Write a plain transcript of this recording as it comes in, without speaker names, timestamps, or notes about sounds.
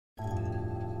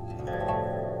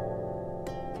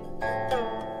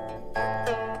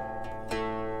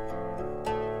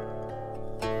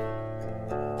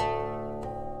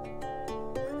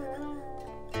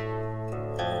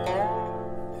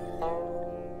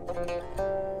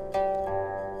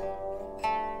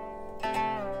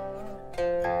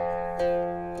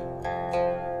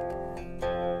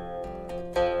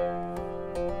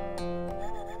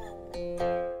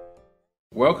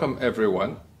Welcome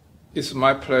everyone. It's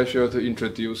my pleasure to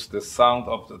introduce the Sound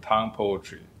of the Tang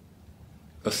Poetry,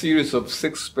 a series of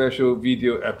 6 special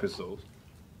video episodes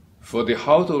for the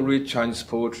How to Read Chinese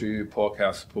Poetry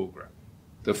podcast program.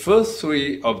 The first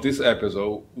 3 of this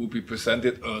episode will be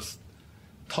presented as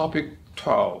topic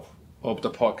 12 of the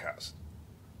podcast,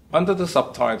 under the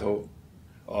subtitle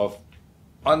of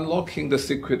Unlocking the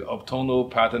Secret of Tonal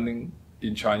Patterning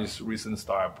in Chinese Recent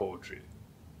Style Poetry.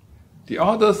 The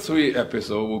other 3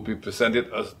 episodes will be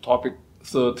presented as topic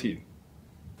 13,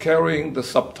 carrying the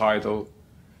subtitle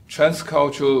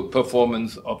Transcultural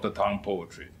Performance of the Tang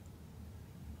Poetry.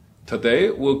 Today,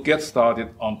 we'll get started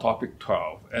on topic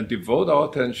 12 and devote our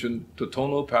attention to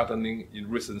tonal patterning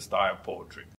in recent style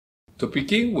poetry. To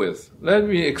begin with, let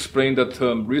me explain the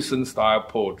term recent style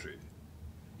poetry.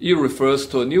 It refers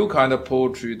to a new kind of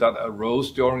poetry that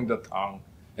arose during the Tang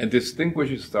and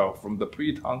distinguished itself from the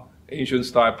pre-Tang ancient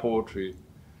style poetry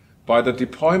by the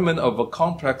deployment of a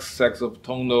complex set of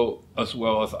tonal as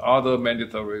well as other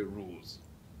mandatory rules.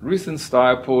 Recent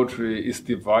style poetry is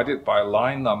divided by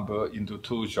line number into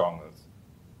 2 genres: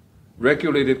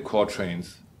 regulated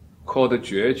quatrains, called the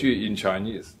绝句 in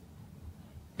Chinese,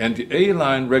 and the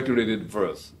A-line regulated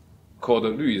verse, called the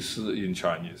律诗 in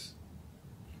Chinese.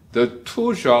 The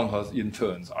 2 genres in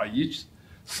turn are each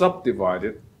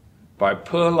subdivided by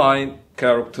per line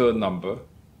character number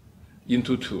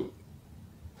into 2,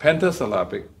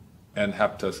 pentasyllabic and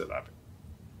heptasyllabic.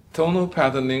 Tonal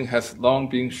patterning has long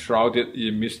been shrouded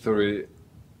in mystery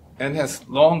and has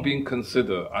long been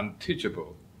considered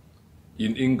unteachable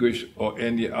in English or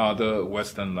any other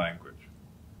Western language.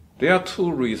 There are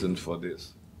 2 reasons for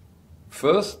this.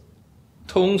 First,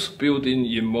 tones built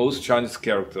in most Chinese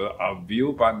characters are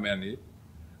viewed by many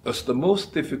as the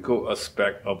most difficult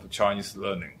aspect of Chinese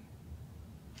learning,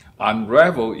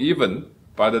 unraveled even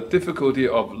by the difficulty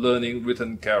of learning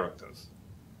written characters.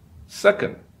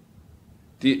 Second,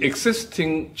 the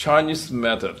existing Chinese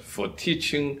method for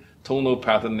teaching tonal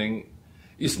patterning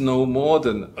is no more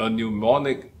than a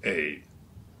mnemonic aid.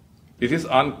 It is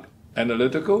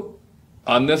unanalytical,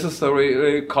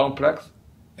 unnecessarily complex,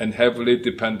 and heavily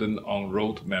dependent on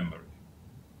rote memory.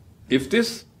 If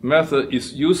this method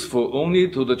is useful only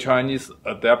to the Chinese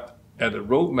adept at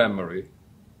rote memory,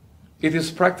 it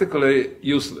is practically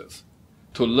useless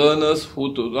to learners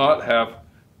who do not have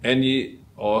any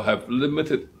or have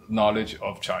limited knowledge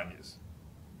of Chinese.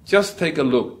 Just take a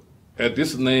look at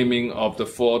this naming of the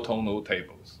 4 tonal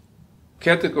tables.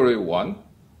 Category 1,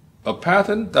 a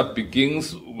pattern that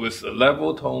begins with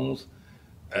level tones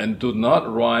and do not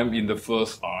rhyme in the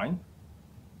first line.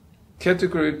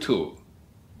 Category 2,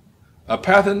 a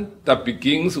pattern that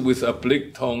begins with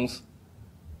oblique tones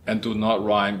and do not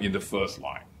rhyme in the first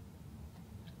line.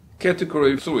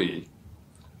 Category 3,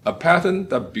 a pattern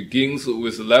that begins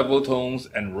with level tones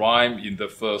and rhyme in the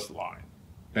first line.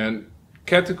 And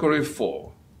category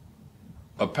 4,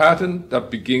 a pattern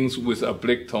that begins with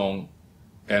oblique tone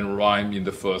and rhyme in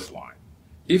the first line.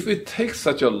 If it takes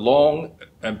such a long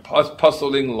and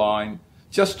puzzling line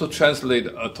just to translate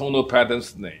a tonal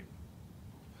pattern's name,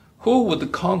 who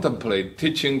would contemplate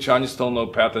teaching Chinese tonal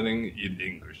patterning in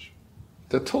English?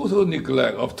 The total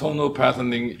neglect of tonal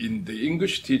patterning in the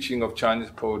English teaching of Chinese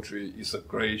poetry is a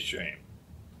great shame,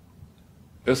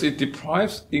 as it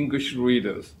deprives English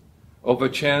readers of a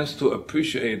chance to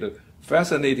appreciate the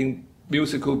fascinating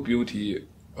musical beauty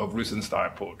of recent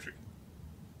style poetry,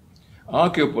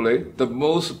 arguably the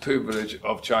most privileged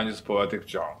of Chinese poetic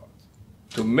genres.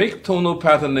 To make tonal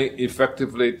patterning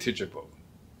effectively teachable,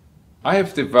 I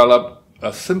have developed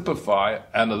a simplified,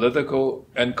 analytical,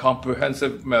 and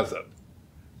comprehensive method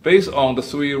based on the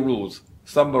 3 rules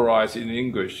summarized in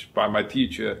English by my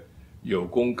teacher You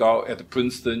Gonggao at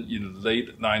Princeton in the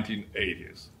late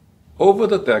 1980s. Over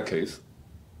the decades,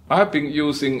 I've been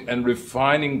using and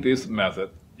refining this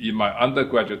method in my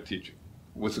undergraduate teaching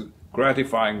with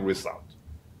gratifying results.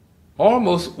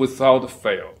 Almost without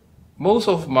fail, most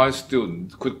of my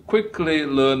students could quickly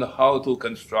learn how to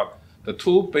construct the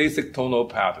 2 basic tonal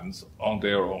patterns on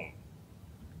their own,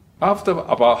 after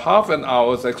about half an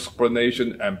hour's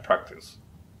explanation and practice.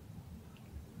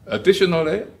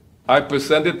 Additionally, I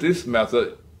presented this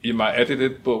method in my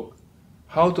edited book,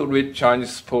 How to Read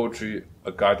Chinese Poetry,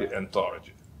 a Guided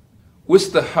Anthology.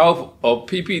 With the help of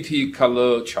PPT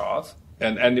color charts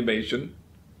and animation,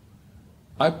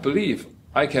 I believe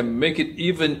I can make it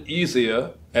even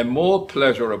easier and more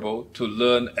pleasurable to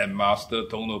learn and master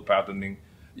tonal patterning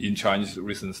in Chinese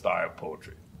recent style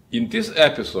poetry. In this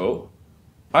episode,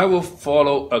 I will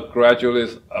follow a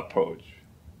gradualist approach.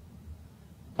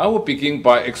 I will begin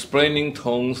by explaining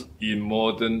tones in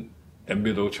modern and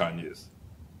Middle Chinese.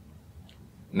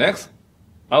 Next,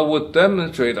 I would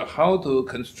demonstrate how to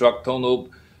construct tonal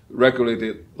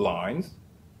regulated lines,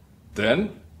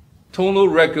 then tonal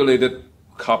regulated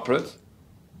couplets,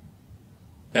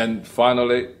 and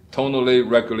finally tonally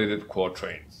regulated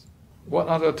quatrains. What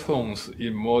are the tones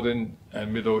in modern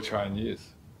and Middle Chinese?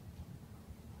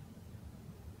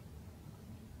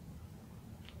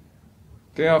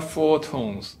 There are 4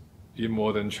 tones in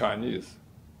modern Chinese.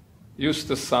 Use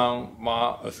the sound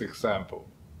ma as example.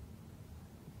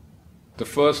 The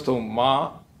first tone,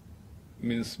 ma,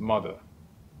 means mother.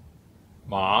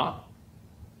 Ma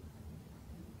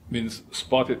means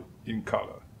spotted in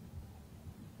color.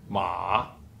 Ma,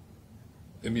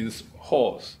 it means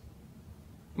horse.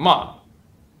 Ma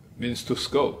means to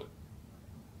scold.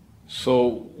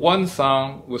 So one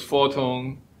sound with 4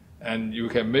 tones, and you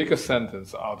can make a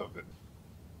sentence out of it.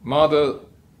 Mother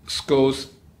scolds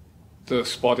the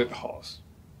spotted horse.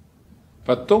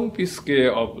 But don't be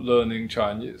scared of learning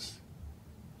Chinese.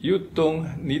 You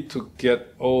don't need to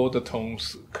get all the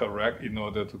tones correct in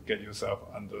order to get yourself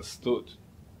understood.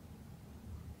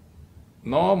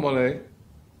 Normally,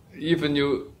 even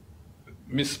you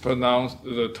mispronounce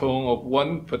the tone of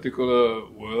one particular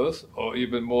word or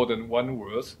even more than one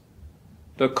word,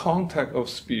 the context of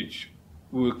speech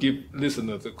will give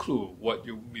listeners a clue what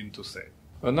you mean to say.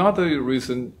 Another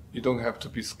reason you don't have to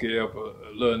be scared of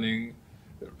learning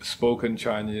spoken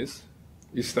Chinese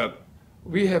is that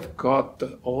we have got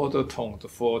all the tones, the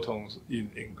 4 tones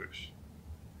in English.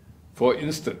 For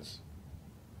instance,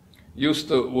 use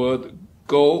the word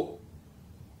go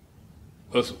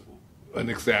as an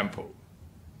example.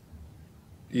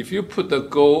 If you put the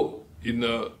go in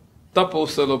a double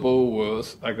syllable word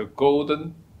like a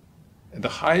golden, and the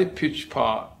high pitched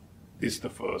part is the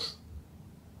first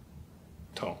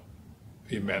tone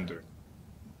in Mandarin.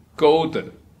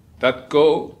 Golden, that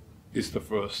go is the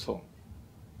first tone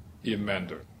in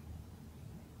Mandarin.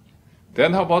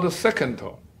 Then how about the second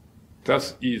tone?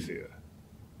 That's easier.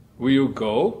 Will you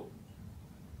go?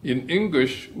 In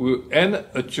English, we'll end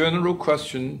a general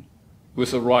question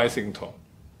with a rising tone.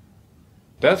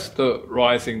 That's the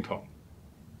rising tone,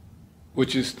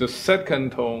 which is the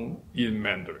second tone in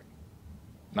Mandarin.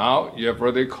 Now you have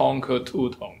already conquered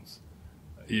 2 tones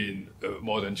in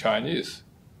modern Chinese.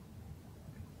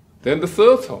 Then the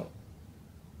third tone.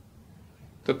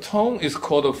 The tone is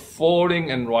called a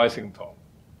falling and rising tone.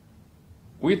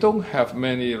 We don't have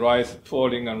many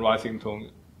falling and rising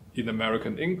tones in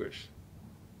American English.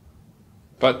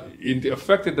 But in the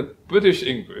affected British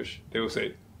English, they will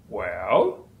say,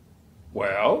 well,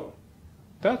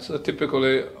 that's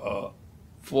typically a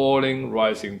falling,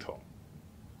 rising tone.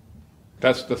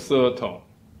 That's the third tone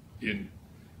in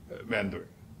Mandarin.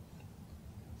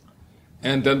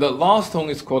 And then the last tone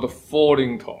is called a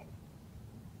falling tone.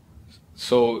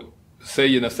 So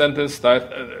say in a sentence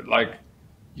that like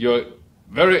you're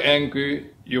very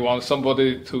angry, you want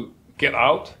somebody to get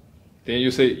out, then you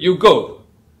say, you go.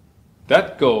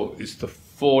 That go is the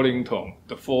falling tone,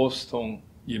 the 4th tone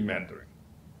in Mandarin.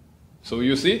 So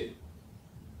you see,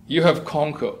 you have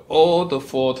conquered all the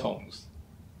 4 tones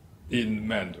in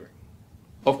Mandarin.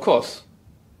 Of course,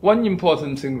 one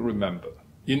important thing to remember,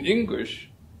 in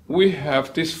English, we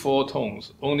have these 4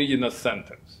 tones only in a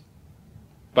sentence,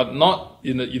 but not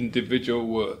in an individual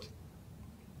word.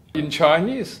 In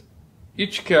Chinese,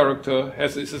 each character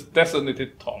has its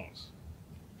designated tones,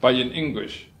 but in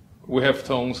English, we have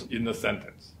tones in a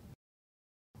sentence.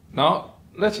 Now,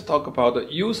 let's talk about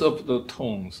the use of the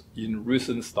tones in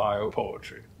recent style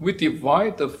poetry. We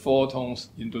divide the 4 tones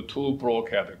into 2 broad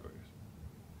categories.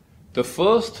 The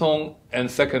first tone and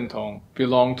second tone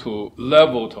belong to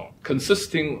level tone,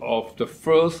 consisting of the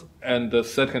first and the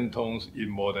second tones in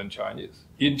modern Chinese.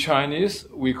 In Chinese,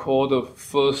 we call the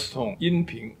first tone yin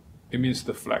ping, it means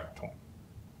the flat tone.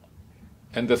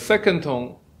 And the second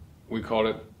tone, we call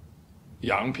it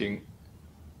yang ping,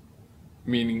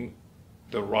 meaning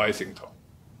the rising tone.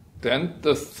 Then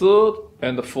the third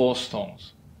and the fourth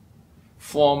tones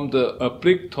form the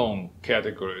oblique tone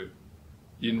category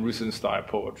in recent style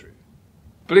poetry.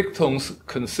 Oblique tones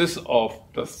consist of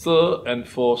the third and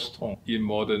fourth tone in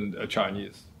modern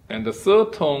Chinese. And the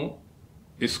third tone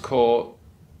is called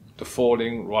the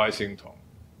falling rising tone.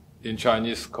 In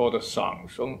Chinese, called the shang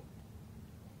sheng.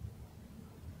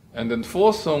 And then the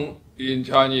fourth tone in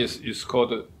Chinese is called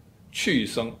the qu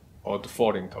sheng, or the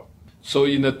falling tone. So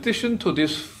in addition to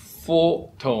these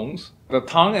 4 tones, the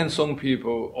Tang and Song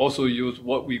people also use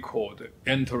what we call the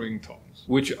entering tones,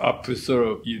 which are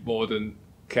preserved in modern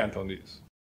Cantonese.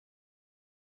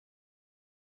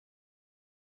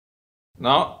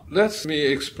 Now, let me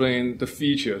explain the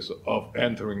features of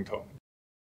entering tone.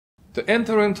 The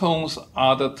entering tones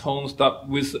are the tones that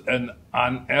with an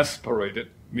unaspirated,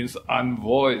 means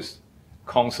unvoiced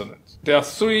consonant. There are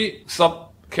three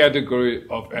subcategories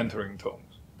of entering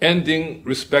tones, ending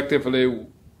respectively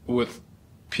with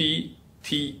P,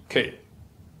 T, K.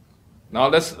 Now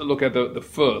let's look at the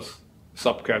first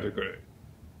subcategory,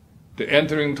 the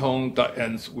entering tone that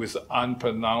ends with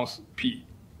unpronounced P.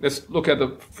 Let's look at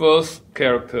the first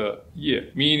character,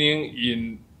 ye, meaning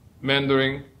in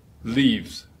Mandarin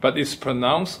leaves, but it's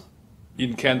pronounced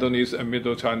in Cantonese and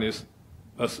Middle Chinese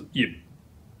as yip.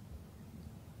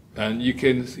 And you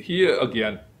can hear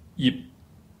again, yip.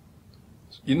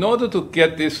 In order to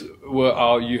get this word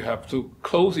out, you have to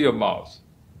close your mouth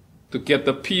to get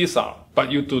the P sound,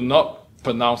 but you do not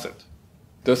pronounce it.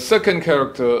 The second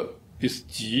character is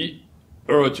ji,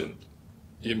 urgent,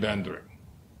 in Mandarin.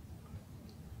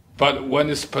 But when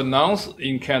it's pronounced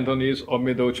in Cantonese or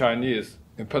Middle Chinese,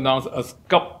 it's pronounced as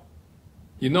gup.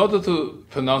 In order to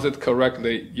pronounce it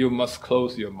correctly, you must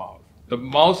close your mouth. The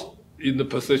mouth in the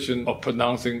position of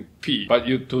pronouncing P, but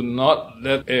you do not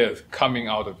let air coming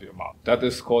out of your mouth. That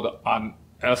is called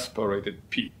unaspirated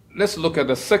P. Let's look at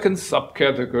the second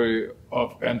subcategory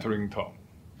of entering tone,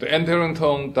 the entering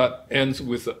tone that ends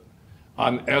with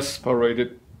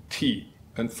unaspirated T.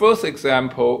 And first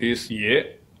example is ye,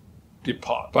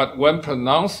 depart. But when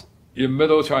pronounced in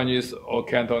Middle Chinese or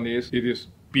Cantonese, it is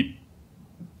bit,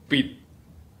 bit.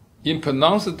 In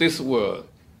pronouncing this word,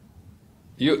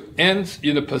 you end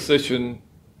in a position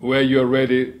where you are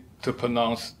ready to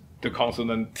pronounce the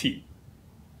consonant T,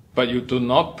 but you do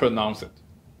not pronounce it.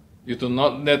 You do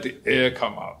not let the air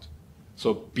come out.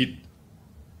 So bit.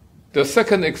 The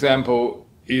second example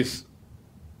is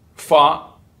fa,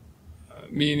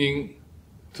 meaning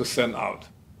to send out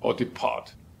or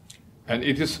depart. And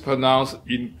it is pronounced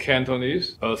in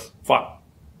Cantonese as fat.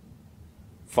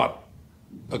 Fat.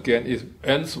 Again, it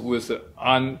ends with an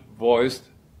unvoiced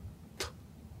t.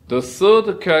 The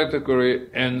third category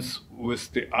ends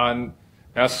with the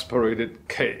unaspirated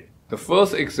K. The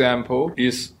first example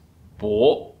is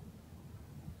bo,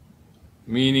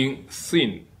 meaning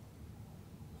thin,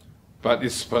 but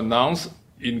it's pronounced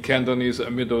in Cantonese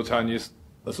and Middle Chinese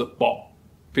as a bo.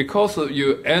 Because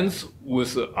you ends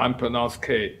with an unpronounced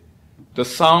K, the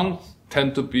sounds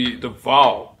tend to be, the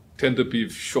vowel tend to be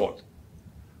short.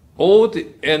 All the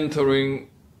entering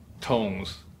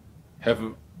tones have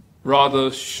rather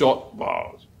short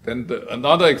vowels. Then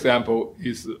another example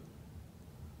is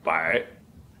bai.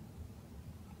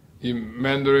 In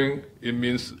Mandarin, it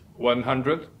means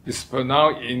 100. It's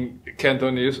pronounced in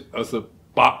Cantonese as a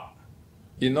ba.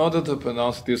 In order to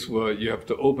pronounce this word, you have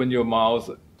to open your mouth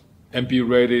and be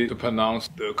ready to pronounce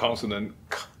the consonant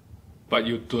k, but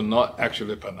you do not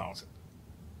actually pronounce it.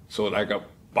 So like a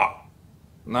ba.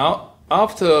 Now,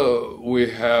 after we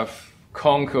have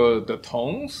conquered the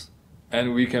tones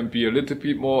and we can be a little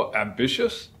bit more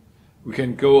ambitious, we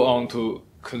can go on to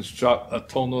construct a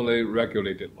tonally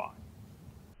regulated line.